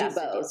I do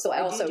both. So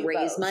I also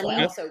raise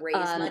money,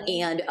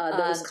 and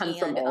those come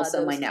from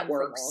also my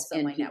networks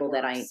and people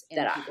that I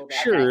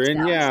sure,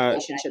 and yeah,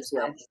 relationships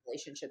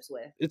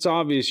with. It's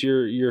obvious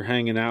you're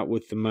hanging out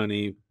with the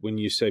money when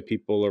you say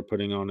people are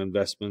putting on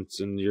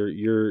investments, and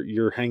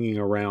you're hanging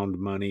around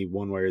money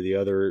one way or the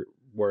other,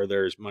 where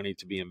there's money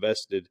to be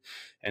invested.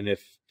 And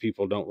if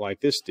people don't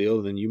like this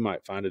deal, then you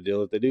might find a deal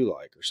that they do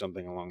like, or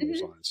something along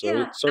those lines.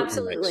 So it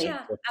certainly makes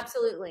sense.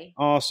 Absolutely.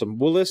 Awesome.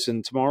 Well,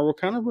 listen, Tamar, we're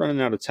kind of running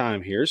out of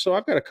time here. So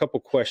I've got a couple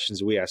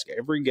questions we ask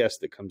every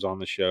guest that comes on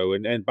the show.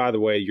 And by the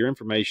way, your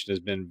information has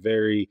been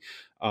very,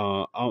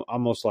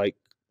 almost like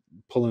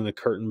pulling the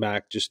curtain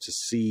back just to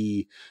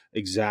see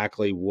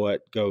exactly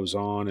what goes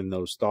on in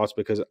those thoughts,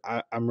 because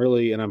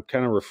I'm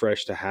kind of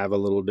refreshed to have a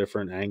little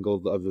different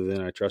angle other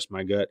than I trust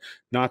my gut.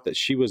 Not that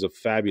she was a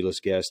fabulous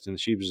guest and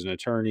she was an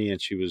attorney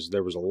and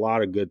there was a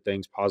lot of good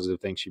things,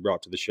 positive things she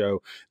brought to the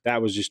show.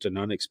 That was just an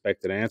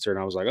unexpected answer. And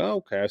I was like,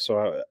 oh, okay.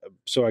 So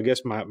I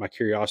guess my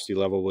curiosity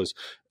level was,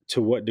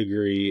 to what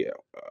degree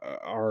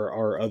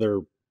are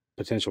other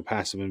potential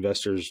passive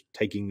investors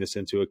taking this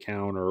into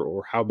account,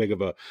 or how big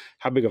of a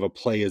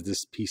play is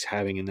this piece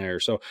having in there?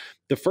 So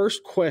the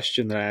first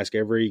question that I ask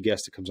every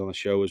guest that comes on the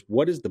show is,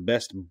 what is the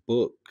best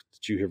book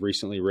that you have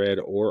recently read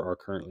or are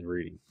currently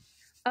reading?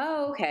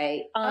 Oh,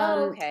 okay.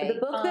 The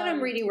book that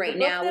I'm reading right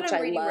now, which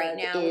I love,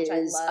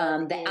 is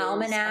The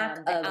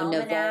Almanac of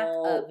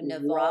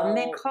Naval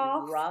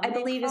Ravikov, I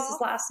believe is his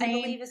last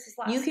name.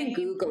 You can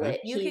Google it.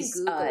 He's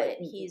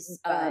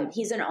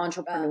an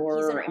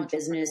entrepreneur and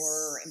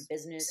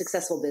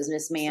successful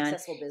businessman,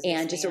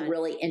 and just a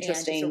really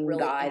interesting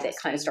guy that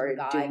kind of started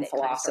doing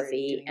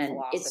philosophy. And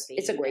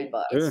it's a great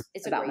book. Sure.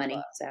 It's about money.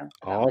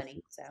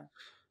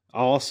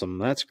 Awesome.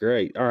 That's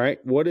great. All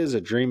right. What is a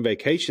dream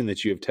vacation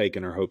that you have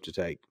taken or hope to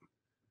take?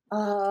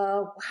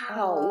 Wow.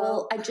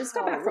 Well, I just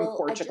got back from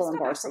Portugal and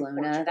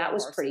Barcelona. That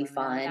was pretty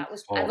fun. I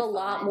have a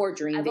lot more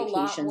dream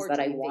vacations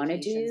that I want to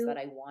do.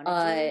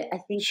 I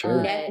think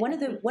one of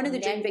the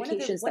dream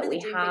vacations that we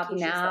have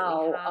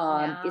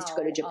now is to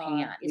go to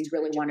Japan. We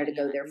really wanted to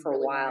go there for a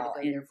while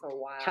and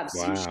have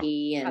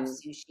sushi and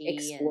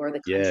explore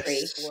the country.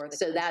 Yes.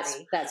 So that's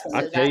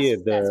I tell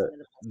you,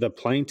 the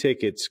plane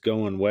tickets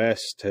going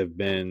west have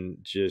been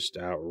just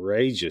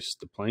outrageous.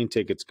 The plane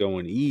tickets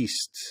going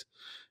east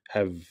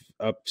have,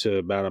 up to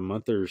about a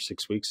month or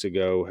 6 weeks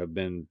ago, have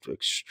been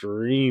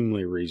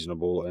extremely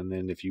reasonable. And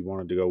then if you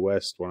wanted to go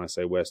west, when I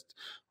say west,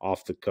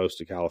 off the coast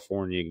of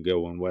California, you can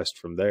go on west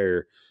from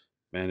there.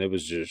 Man, it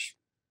was just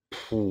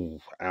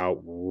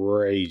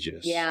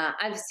outrageous. Yeah,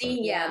 I've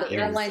seen, the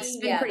airlines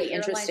have been pretty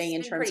interesting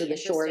in terms of the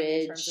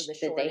shortage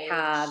that they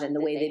have and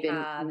the way they've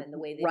been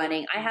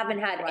running. I haven't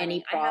had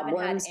any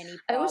problems.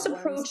 I always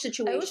approach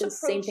situations,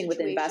 same thing with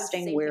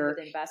investing, where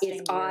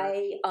if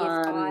I,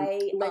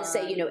 let's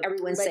say,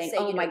 everyone's saying,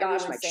 oh my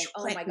gosh,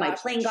 my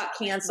plane got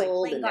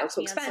canceled and they're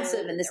so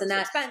expensive and this and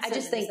that. I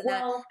just think,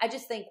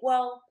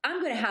 well, I'm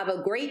going to have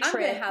a great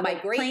trip. My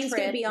plane's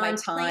going to be on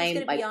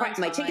time.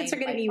 My tickets are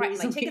going to be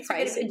reasonably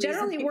priced. It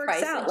generally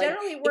works out.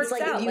 It's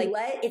like if you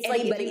let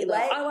anybody,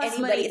 I lost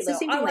money. It's the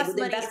same thing like with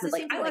investments.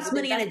 Like, I lost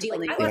money on a deal.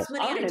 I'm going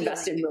to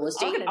invest in real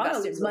estate. I'm going to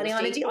lose money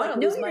on a deal. Like,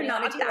 no, you're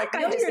not. That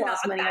guy just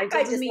lost money on a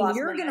deal. Doesn't mean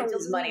you're going to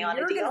lose money on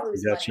a deal.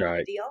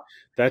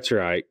 That's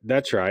right.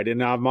 That's right.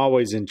 And I'm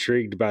always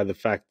intrigued by the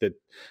fact that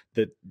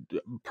a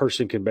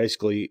person can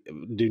basically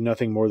do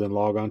nothing more than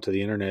log onto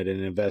the internet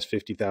and invest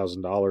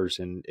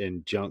 $50,000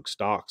 in junk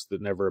stocks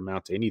that never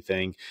amount to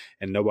anything,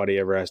 and nobody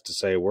ever has to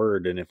say a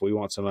word. And if we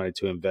want somebody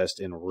to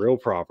invest in real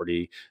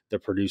property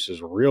that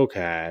produces real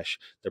cash,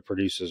 that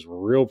produces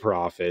real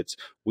profits,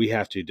 we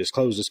have to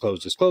disclose,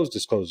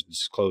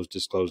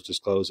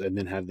 and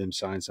then have them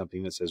sign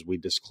something that says we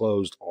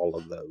disclosed all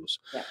of those.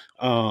 Yeah.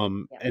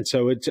 And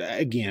so it's,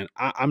 again,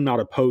 I'm not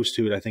opposed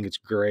to it. I think it's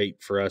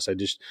great for us. I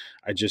just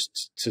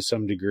to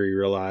some degree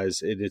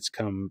realize it's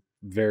become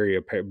very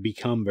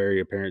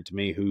apparent to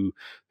me who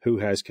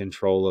has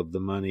control of the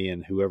money,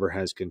 and whoever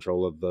has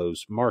control of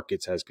those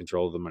markets has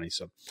control of the money.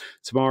 So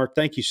Tamar,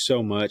 thank you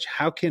so much.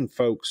 How can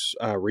folks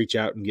reach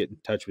out and get in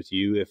touch with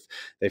you if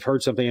they've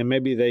heard something and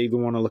maybe they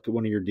even want to look at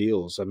one of your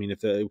deals? I mean,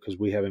 because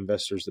we have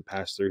investors that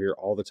pass through here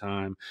all the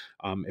time.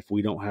 If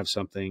we don't have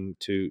something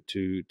to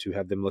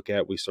have them look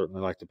at, we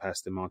certainly like to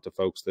pass them on to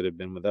folks that have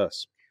been with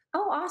us.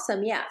 Oh,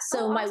 awesome. Yeah.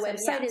 So my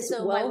website is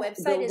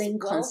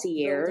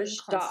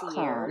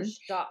wealthbuildingconcierge.com.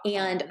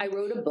 And I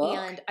wrote a book.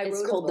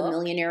 It's called The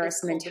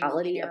Millionaire's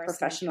Mentality, A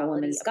Professional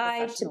Woman's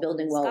Guide to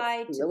Building Wealth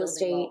Real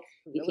Estate.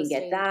 You can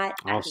get that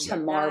at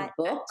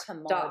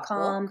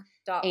tamarbook.com.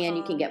 And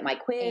you can get my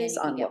quiz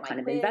on what kind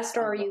of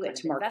investor are you at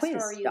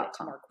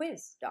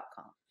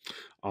tamarquiz.com.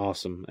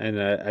 Awesome.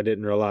 And I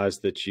didn't realize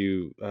that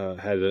you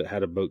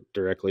had a book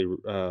directly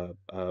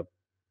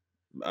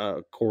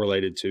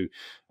correlated to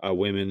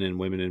women and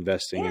women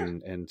investing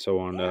and so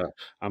on. Yeah.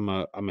 I'm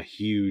a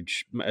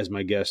huge, as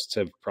my guests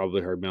have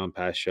probably heard me on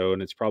past show,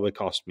 and it's probably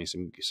cost me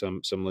some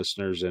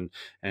listeners and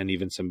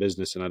even some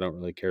business, and I don't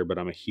really care, but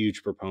I'm a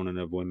huge proponent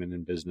of women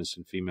in business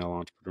and female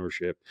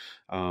entrepreneurship.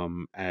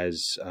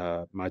 As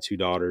my two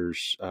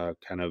daughters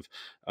kind of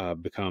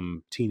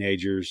become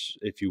teenagers,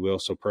 if you will.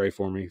 So pray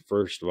for me,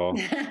 first of all.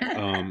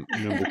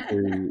 Number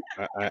two,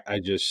 I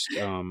just,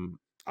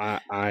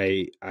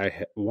 I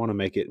want to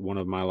make it one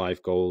of my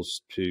life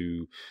goals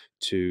to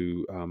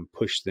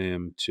push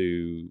them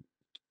to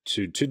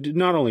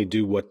not only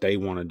do what they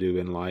want to do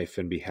in life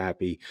and be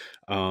happy,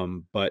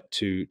 but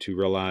to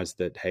realize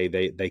that, hey,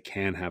 they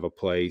can have a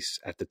place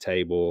at the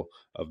table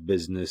of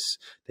business.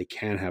 They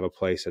can have a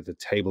place at the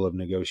table of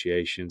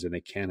negotiations, and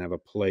they can have a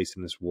place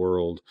in this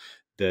world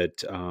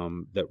that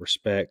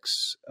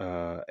respects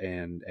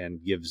and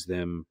gives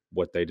them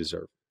what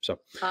the So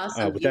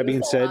awesome. With that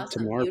being said,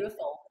 Tamar,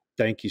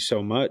 thank you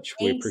so much.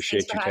 We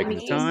appreciate you taking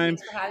the time.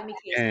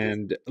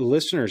 And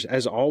listeners,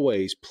 as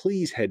always,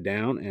 please head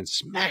down and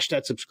smash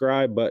that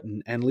subscribe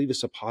button and leave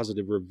us a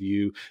positive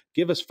review.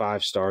 Give us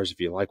 5 stars if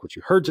you like what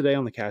you heard today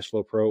on the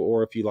CashFlow Pro,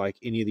 or if you like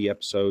any of the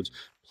episodes.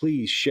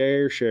 Please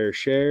share,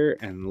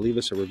 and leave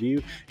us a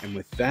review. And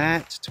with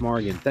that, Tamar,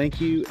 again,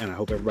 thank you. And I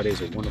hope everybody has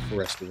a wonderful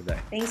rest of the day.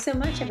 Thanks so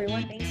much,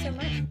 everyone. Thanks so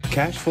much.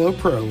 CashFlow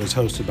Pro is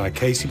hosted by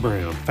Casey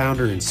Brown,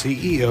 founder and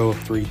CEO of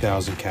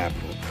 3000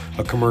 Capital,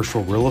 a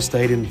commercial real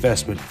estate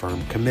investment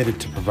firm committed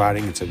to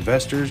providing its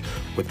investors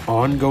with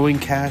ongoing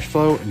cash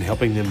flow and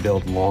helping them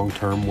build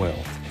long-term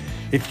wealth.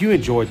 If you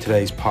enjoyed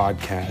today's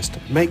podcast,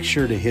 make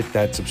sure to hit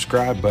that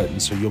subscribe button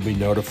so you'll be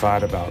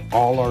notified about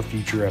all our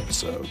future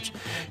episodes.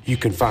 You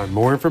can find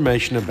more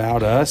information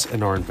about us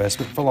and our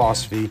investment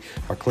philosophy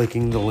by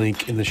clicking the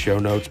link in the show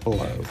notes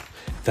below.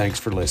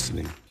 Thanks for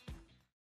listening.